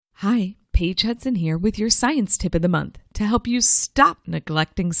Hi, Paige Hudson here with your science tip of the month to help you stop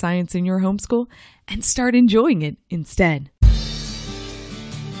neglecting science in your homeschool and start enjoying it instead.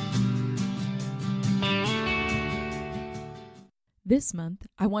 This month,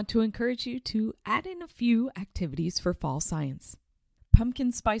 I want to encourage you to add in a few activities for fall science.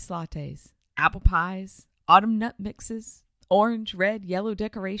 Pumpkin spice lattes, apple pies, autumn nut mixes, orange, red, yellow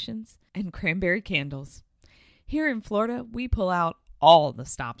decorations, and cranberry candles. Here in Florida, we pull out all the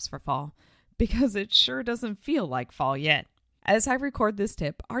stops for fall because it sure doesn't feel like fall yet. As I record this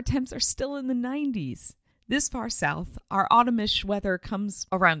tip, our temps are still in the 90s. This far south, our autumnish weather comes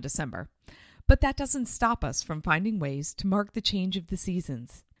around December. But that doesn't stop us from finding ways to mark the change of the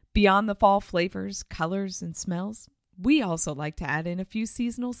seasons. Beyond the fall flavors, colors, and smells, we also like to add in a few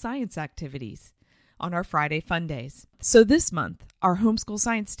seasonal science activities on our Friday Fun Days. So this month, our homeschool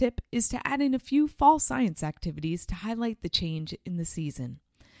science tip is to add in a few fall science activities to highlight the change in the season.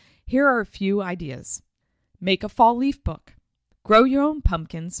 Here are a few ideas. Make a fall leaf book. Grow your own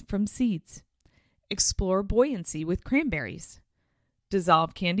pumpkins from seeds. Explore buoyancy with cranberries.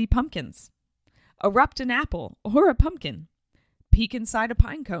 Dissolve candy pumpkins. Erupt an apple or a pumpkin. Peek inside a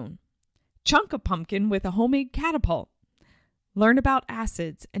pine cone. Chunk a pumpkin with a homemade catapult. Learn about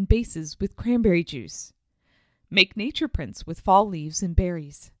acids and bases with cranberry juice. Make nature prints with fall leaves and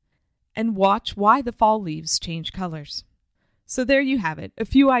berries. And watch why the fall leaves change colors. So there you have it, a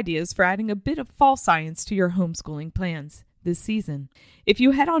few ideas for adding a bit of fall science to your homeschooling plans this season. If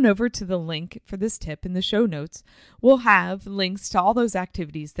you head on over to the link for this tip in the show notes, we'll have links to all those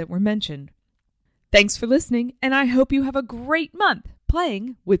activities that were mentioned. Thanks for listening, and I hope you have a great month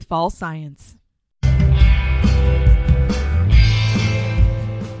playing with fall science.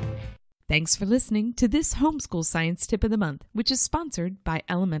 Thanks for listening to this Homeschool Science Tip of the Month, which is sponsored by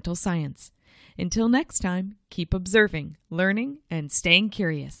Elemental Science. Until next time, keep observing, learning, and staying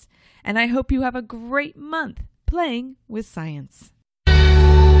curious. And I hope you have a great month playing with science.